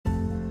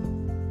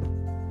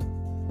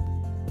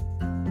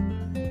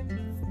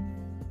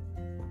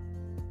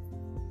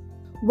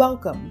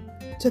Welcome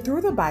to Through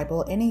the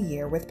Bible in a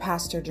Year with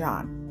Pastor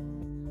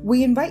John.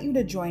 We invite you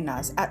to join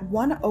us at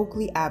 1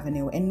 Oakley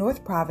Avenue in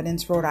North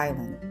Providence, Rhode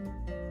Island.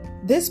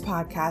 This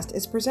podcast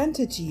is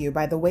presented to you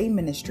by The Way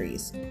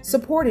Ministries,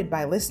 supported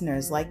by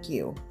listeners like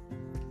you.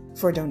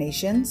 For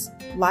donations,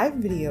 live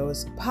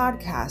videos,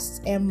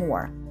 podcasts, and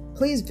more,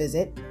 please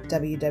visit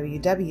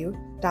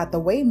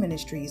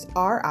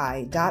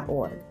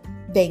www.thewayministriesri.org.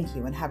 Thank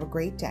you and have a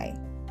great day.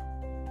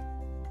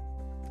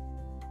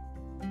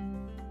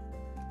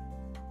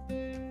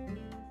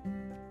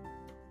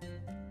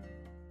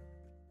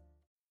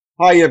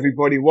 Hi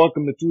everybody,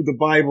 welcome to Through the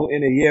Bible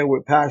in a Year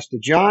with Pastor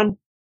John.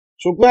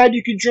 So glad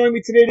you can join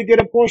me today to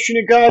get a portion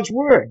of God's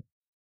Word.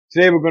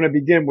 Today we're going to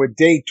begin with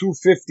day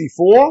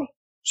 254,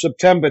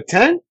 September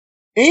 10th,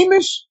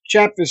 Amos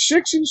chapter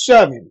 6 and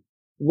 7,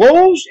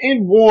 Woes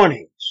and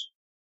Warnings.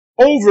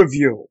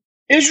 Overview.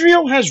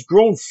 Israel has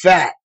grown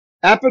fat,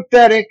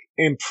 apathetic,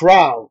 and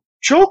proud,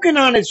 choking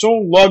on its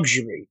own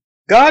luxury.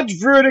 God's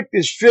verdict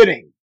is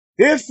fitting.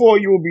 Therefore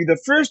you will be the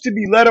first to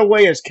be led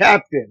away as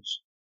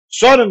captives.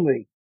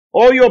 Suddenly,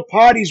 all your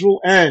parties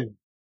will end.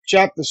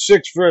 Chapter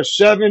 6, verse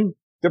 7.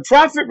 The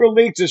prophet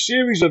relates a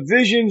series of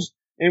visions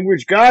in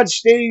which God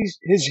stays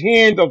his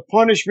hand of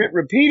punishment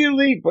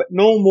repeatedly, but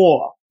no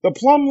more. The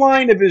plumb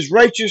line of his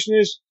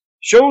righteousness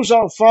shows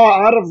how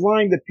far out of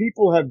line the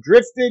people have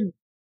drifted,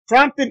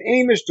 prompted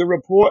Amos to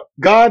report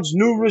God's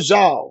new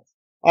resolve.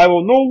 I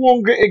will no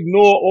longer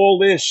ignore all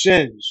their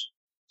sins.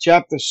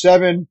 Chapter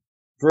 7,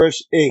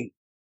 verse 8.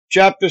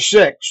 Chapter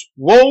 6.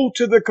 Woe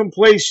to the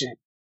complacent.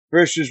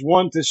 Verses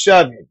 1 to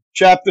 7.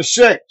 Chapter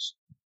 6.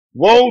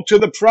 Woe to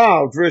the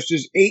proud.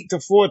 Verses 8 to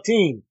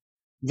 14.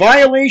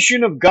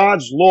 Violation of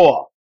God's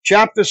law.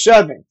 Chapter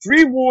 7.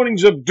 Three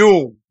warnings of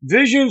doom.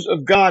 Visions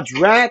of God's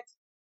wrath.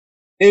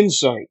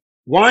 Insight.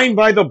 Wine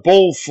by the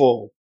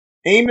bowlful.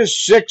 Amos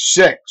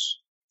 6:6.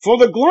 For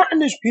the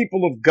gluttonous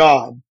people of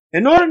God,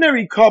 an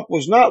ordinary cup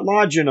was not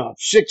large enough.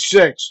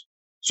 6:6.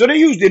 So they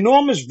used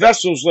enormous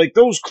vessels like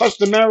those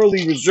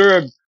customarily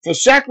reserved for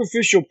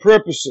sacrificial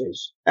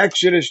purposes.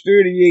 Exodus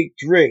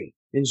 38:3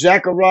 and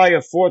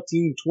Zechariah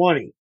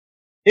 14:20.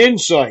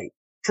 Insight.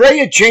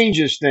 Prayer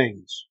changes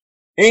things.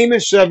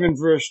 Amos 7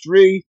 verse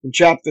 3 and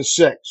chapter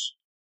 6.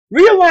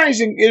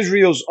 Realizing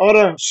Israel's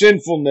utter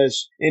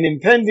sinfulness and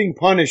impending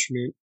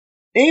punishment,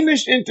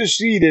 Amos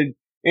interceded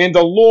and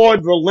the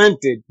Lord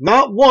relented,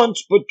 not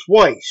once but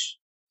twice.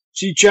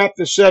 See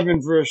chapter 7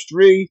 verse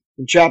 3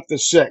 and chapter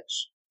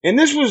 6. And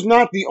this was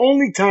not the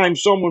only time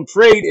someone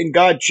prayed and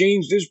God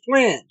changed his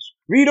plans.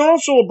 Read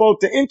also about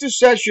the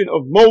intercession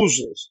of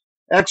Moses,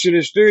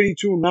 Exodus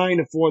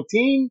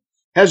 32:9-14,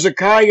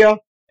 Hezekiah,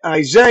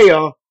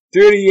 Isaiah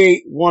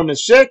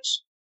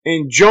 38:1-6,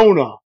 and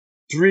Jonah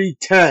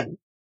 3:10.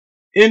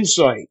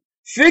 Insight.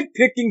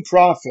 Fig-picking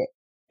prophet,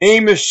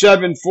 Amos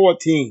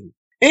 7:14.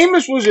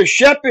 Amos was a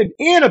shepherd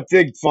and a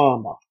fig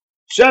farmer,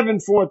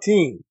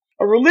 7:14.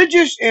 A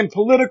religious and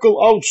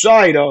political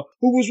outsider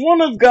who was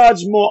one of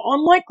God's more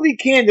unlikely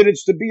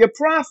candidates to be a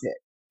prophet.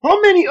 How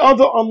many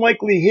other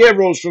unlikely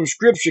heroes from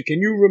Scripture can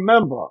you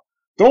remember?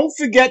 Don't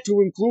forget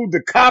to include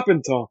the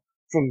carpenter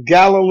from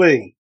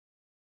Galilee.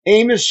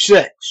 Amos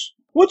 6.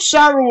 What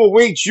sorrow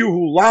awaits you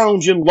who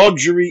lounge in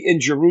luxury in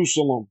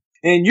Jerusalem,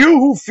 and you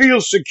who feel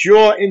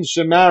secure in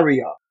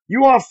Samaria?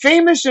 You are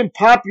famous and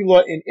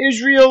popular in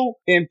Israel,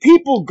 and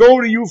people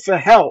go to you for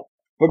help.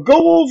 But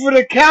go over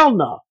to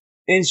Calneh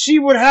and see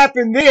what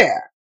happened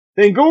there.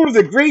 Then go to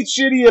the great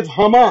city of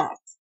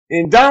Hamath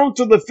and down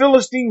to the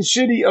Philistine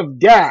city of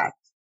Gath.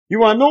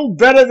 You are no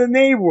better than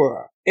they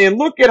were, and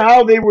look at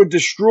how they were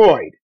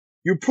destroyed.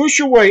 You push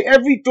away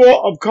every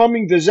thought of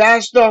coming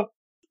disaster,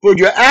 but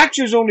your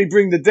actions only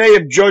bring the day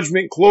of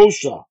judgment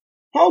closer.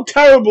 How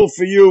terrible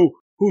for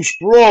you who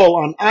sprawl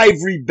on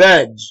ivory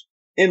beds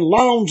and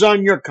lounge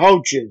on your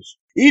couches,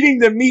 eating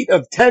the meat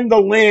of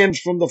tender lambs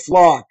from the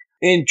flock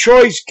and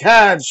choice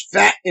calves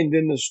fattened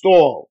in the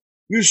stall.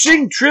 You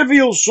sing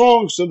trivial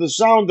songs to the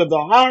sound of the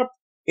harp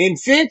and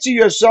fancy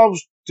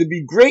yourselves to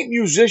be great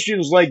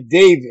musicians like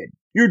David.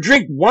 You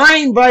drink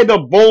wine by the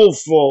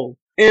bowlful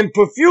and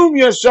perfume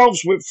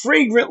yourselves with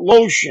fragrant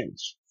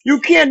lotions. You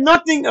care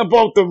nothing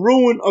about the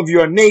ruin of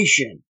your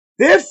nation.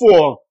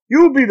 Therefore,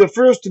 you will be the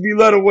first to be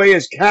led away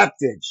as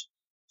captives.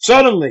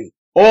 Suddenly,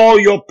 all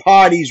your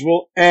parties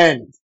will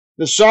end.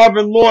 The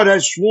sovereign Lord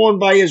has sworn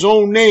by his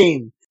own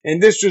name,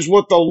 and this is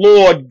what the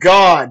Lord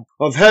God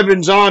of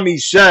heaven's army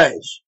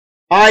says.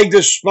 I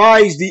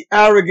despise the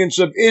arrogance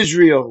of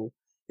Israel,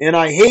 and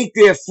I hate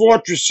their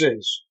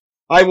fortresses.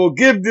 I will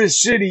give this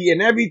city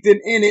and everything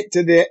in it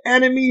to their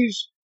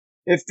enemies.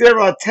 If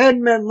there are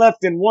 10 men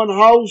left in one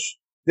house,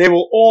 they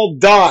will all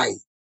die.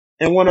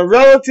 And when a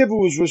relative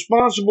who is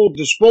responsible to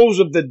dispose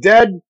of the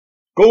dead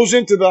goes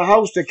into the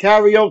house to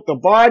carry out the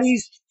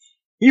bodies,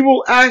 he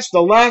will ask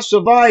the last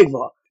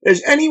survivor,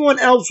 is anyone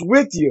else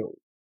with you?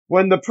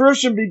 When the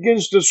person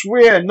begins to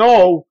swear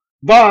no,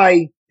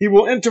 bye, he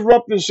will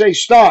interrupt and say,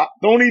 stop,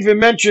 don't even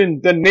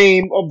mention the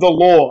name of the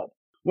Lord.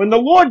 When the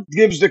Lord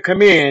gives the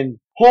command,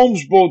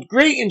 homes both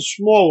great and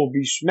small will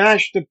be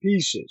smashed to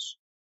pieces.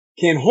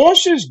 Can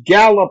horses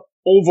gallop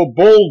over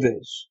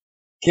boulders?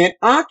 Can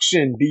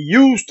oxen be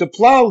used to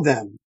plow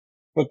them?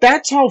 But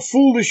that's how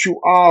foolish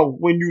you are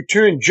when you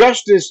turn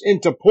justice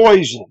into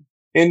poison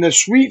and the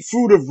sweet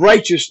fruit of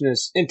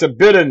righteousness into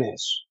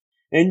bitterness.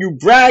 And you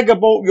brag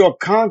about your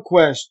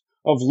conquest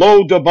of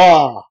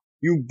Lo-Debar.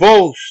 You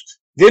boast.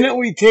 Didn't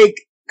we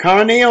take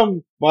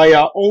Carnaim by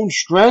our own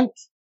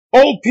strength?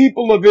 O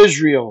people of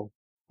Israel,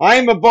 I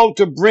am about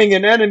to bring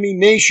an enemy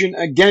nation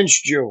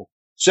against you,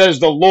 says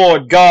the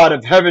Lord God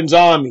of heaven's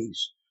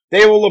armies.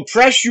 They will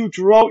oppress you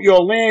throughout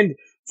your land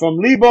from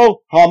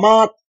Lebo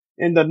Hamath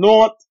in the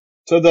north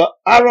to the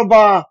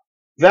Arabah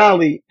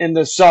Valley in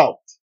the south.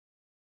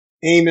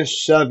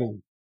 Amos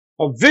 7.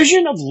 A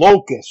vision of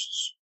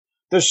locusts.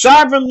 The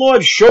sovereign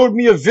Lord showed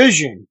me a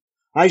vision.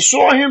 I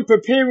saw him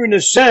preparing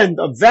to send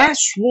a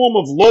vast swarm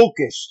of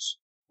locusts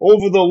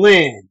over the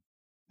land.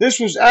 This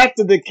was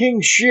after the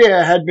king's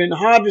share had been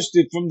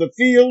harvested from the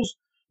fields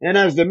and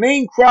as the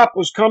main crop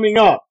was coming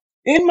up.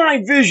 In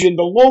my vision,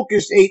 the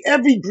locusts ate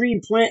every green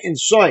plant in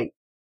sight.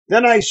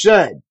 Then I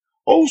said,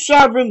 O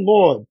sovereign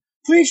Lord,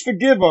 please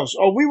forgive us,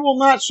 or we will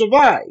not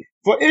survive,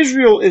 for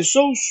Israel is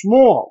so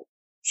small.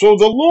 So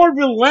the Lord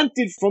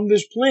relented from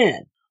this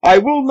plan. I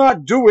will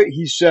not do it,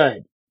 he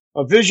said.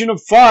 A vision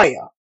of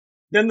fire.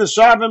 Then the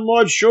sovereign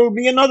Lord showed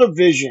me another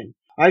vision.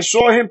 I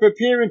saw him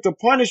preparing to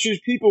punish his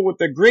people with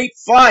a great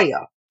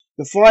fire.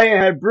 The fire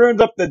had burned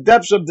up the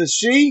depths of the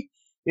sea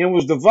and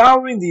was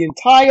devouring the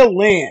entire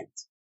land.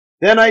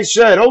 Then I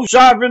said, O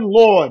sovereign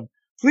Lord,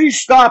 please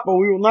stop or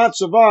we will not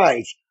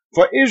survive,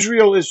 for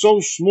Israel is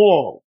so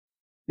small.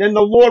 Then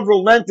the Lord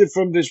relented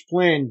from this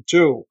plan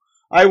too.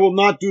 I will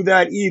not do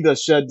that either,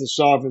 said the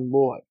sovereign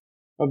Lord.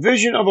 A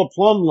vision of a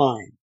plumb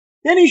line.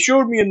 Then he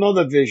showed me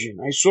another vision.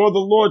 I saw the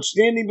Lord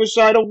standing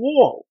beside a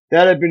wall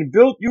that had been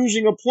built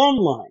using a plumb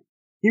line.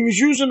 He was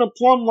using a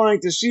plumb line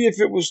to see if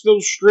it was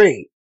still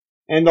straight.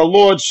 And the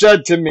Lord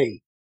said to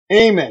me,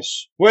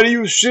 Amos, what do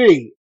you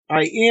see?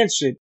 I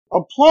answered,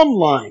 a plumb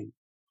line.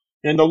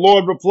 And the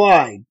Lord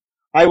replied,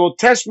 I will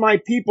test my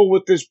people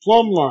with this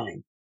plumb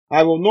line.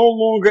 I will no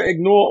longer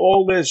ignore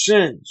all their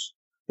sins.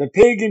 The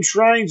pagan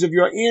shrines of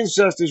your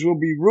ancestors will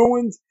be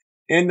ruined,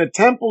 and the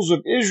temples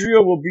of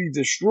Israel will be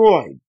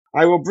destroyed.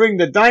 I will bring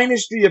the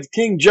dynasty of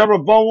King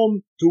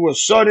Jeroboam to a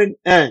sudden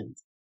end.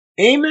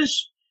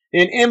 Amos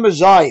and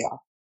Amaziah.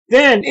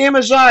 Then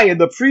Amaziah,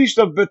 the priest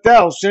of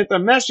Bethel, sent a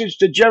message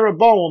to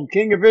Jeroboam,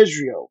 king of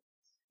Israel.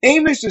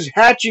 Amos is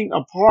hatching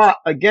a plot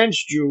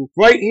against you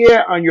right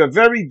here on your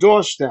very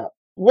doorstep.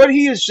 What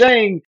he is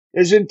saying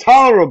is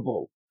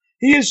intolerable.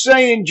 He is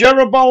saying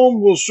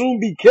Jeroboam will soon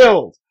be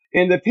killed,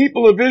 and the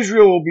people of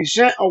Israel will be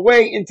sent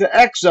away into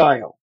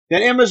exile.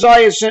 Then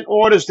Amaziah sent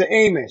orders to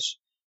Amos.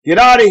 Get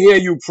out of here,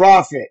 you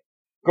prophet.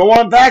 Go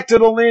on back to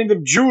the land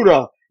of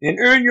Judah and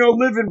earn your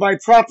living by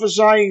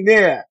prophesying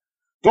there.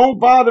 Don't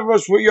bother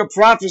us with your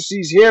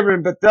prophecies here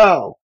in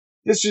Bethel.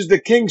 This is the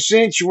king's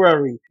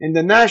sanctuary and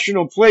the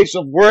national place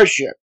of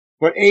worship.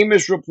 But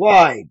Amos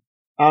replied,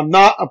 I'm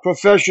not a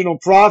professional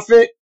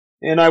prophet,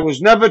 and I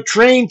was never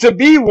trained to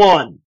be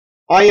one.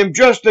 I am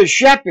just a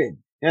shepherd,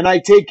 and I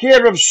take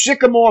care of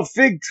sycamore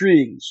fig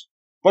trees.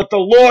 But the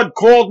Lord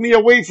called me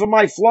away from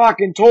my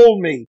flock and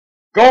told me,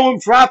 Go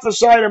and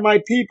prophesy to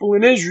my people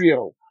in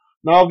Israel.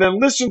 Now then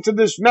listen to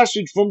this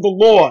message from the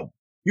Lord.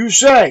 You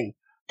say,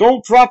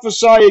 don't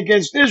prophesy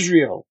against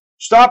Israel.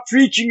 Stop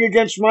preaching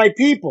against my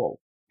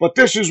people. But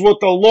this is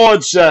what the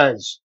Lord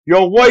says.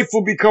 Your wife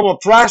will become a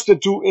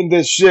prostitute in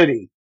this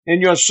city,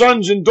 and your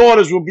sons and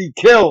daughters will be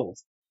killed.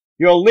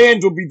 Your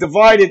land will be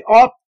divided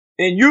up,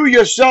 and you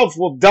yourself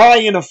will die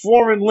in a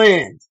foreign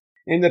land.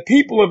 And the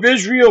people of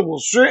Israel will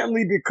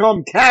certainly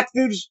become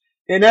captives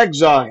in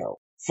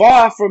exile,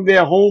 far from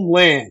their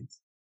homeland.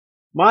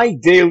 My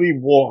daily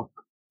walk.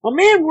 A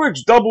man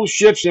works double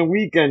shifts and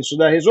weekends so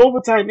that his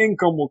overtime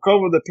income will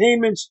cover the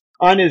payments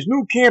on his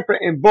new camper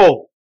and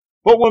boat.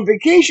 But when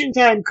vacation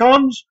time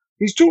comes,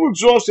 he's too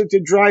exhausted to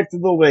drive to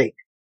the lake.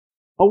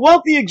 A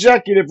wealthy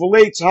executive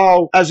relates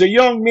how, as a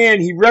young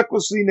man, he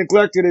recklessly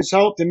neglected his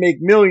health to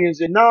make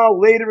millions, and now,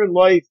 later in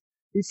life,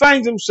 he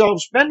finds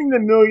himself spending the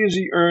millions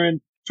he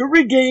earned to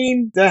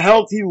regain the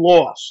health he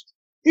lost.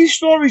 These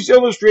stories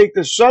illustrate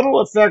the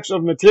subtle effects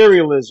of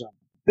materialism.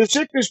 The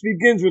sickness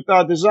begins with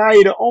our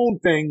desire to own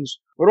things,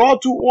 but all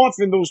too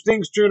often those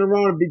things turn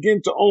around and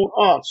begin to own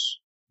us.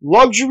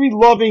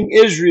 Luxury-loving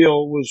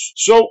Israel was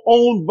so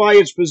owned by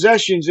its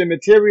possessions and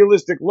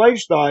materialistic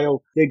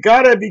lifestyle that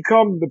God had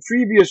become the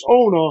previous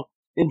owner.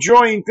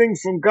 Enjoying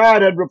things from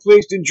God had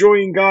replaced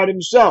enjoying God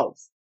himself.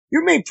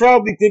 You may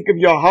probably think of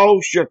your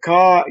house, your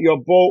car,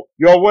 your boat,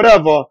 your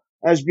whatever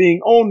as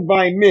being owned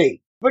by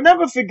me. But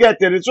never forget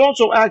that it's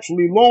also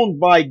actually loaned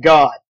by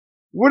God.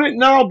 Would it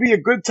now be a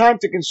good time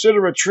to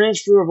consider a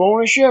transfer of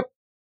ownership?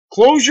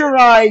 Close your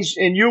eyes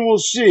and you will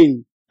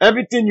see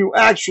everything you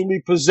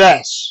actually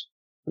possess.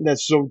 And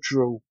that's so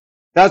true.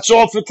 That's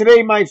all for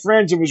today, my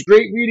friends. It was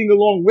great reading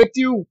along with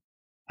you.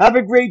 Have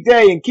a great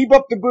day and keep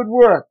up the good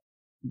work.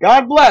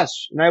 God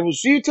bless, and I will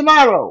see you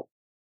tomorrow.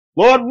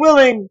 Lord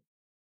willing,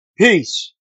 peace.